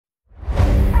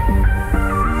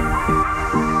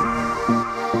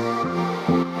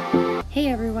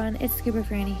Scuba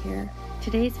Franny here.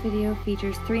 Today's video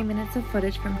features 3 minutes of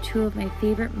footage from 2 of my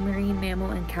favorite marine mammal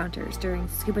encounters during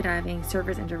scuba diving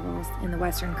service intervals in the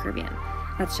Western Caribbean.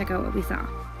 Let's check out what we saw.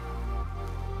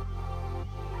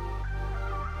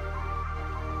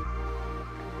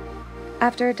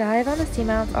 After a dive on the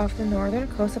seamounts off the northern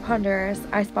coast of Honduras,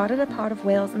 I spotted a pod of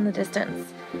whales in the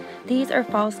distance. These are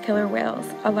false killer whales,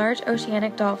 a large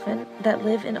oceanic dolphin that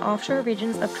live in offshore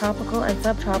regions of tropical and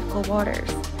subtropical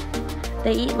waters.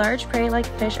 They eat large prey like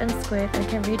fish and squid and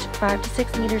can reach 5 to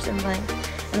 6 meters in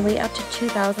length and weigh up to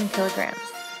 2,000 kilograms.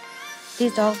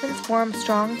 These dolphins form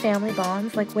strong family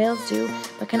bonds like whales do,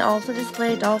 but can also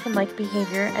display dolphin-like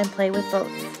behavior and play with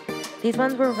boats. These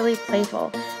ones were really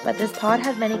playful, but this pod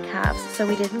had many calves, so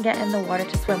we didn't get in the water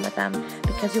to swim with them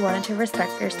because we wanted to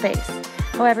respect their space.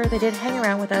 However, they did hang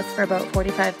around with us for about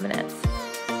 45 minutes.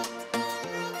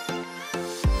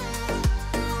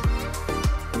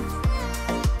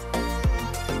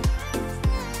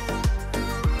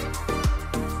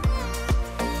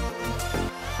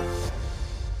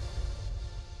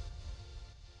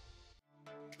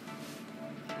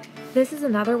 This is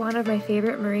another one of my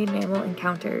favorite marine mammal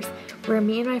encounters, where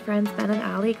me and my friends Ben and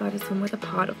Ali got to swim with a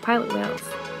pod of pilot whales.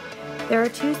 There are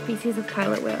 2 species of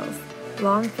pilot whales,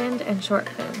 long-finned and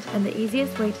short-finned, and the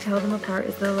easiest way to tell them apart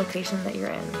is the location that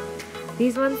you're in.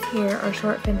 These ones here are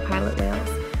short-finned pilot whales,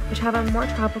 which have a more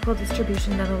tropical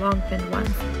distribution than the long-finned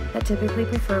ones that typically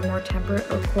prefer more temperate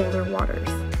or colder waters.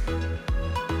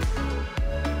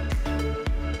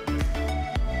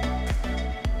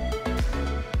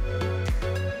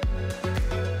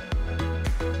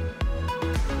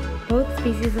 Both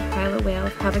species of pilot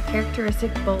whales have a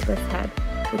characteristic bulbous head,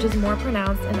 which is more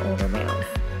pronounced in older males.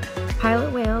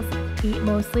 Pilot whales eat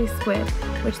mostly squid,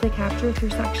 which they capture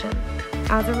through suction.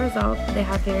 As a result, they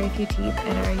have very few teeth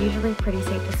and are usually pretty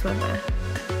safe to swim with.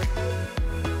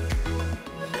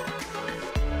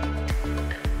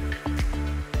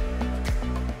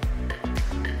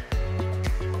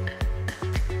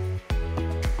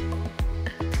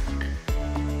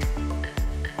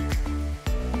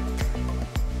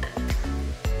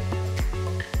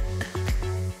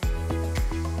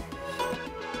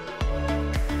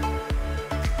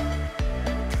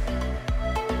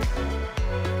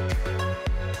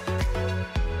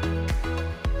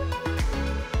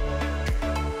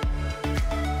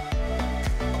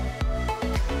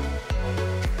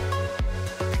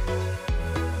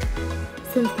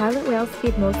 Since pilot whales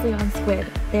feed mostly on squid,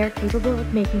 they are capable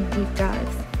of making deep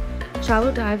dives. Shallow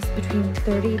dives between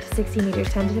 30 to 60 meters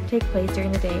tend to take place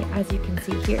during the day, as you can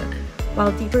see here,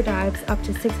 while deeper dives up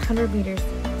to 600 meters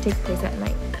take place at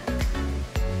night.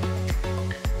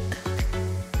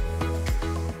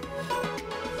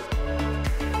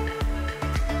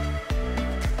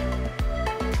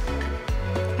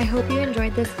 I hope you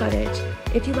enjoyed this footage.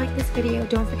 If you liked this video,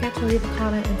 don't forget to leave a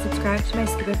comment and subscribe to my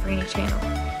Scuba Franny channel.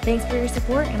 Thanks for your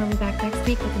support, and I'll be back next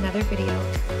week with another video.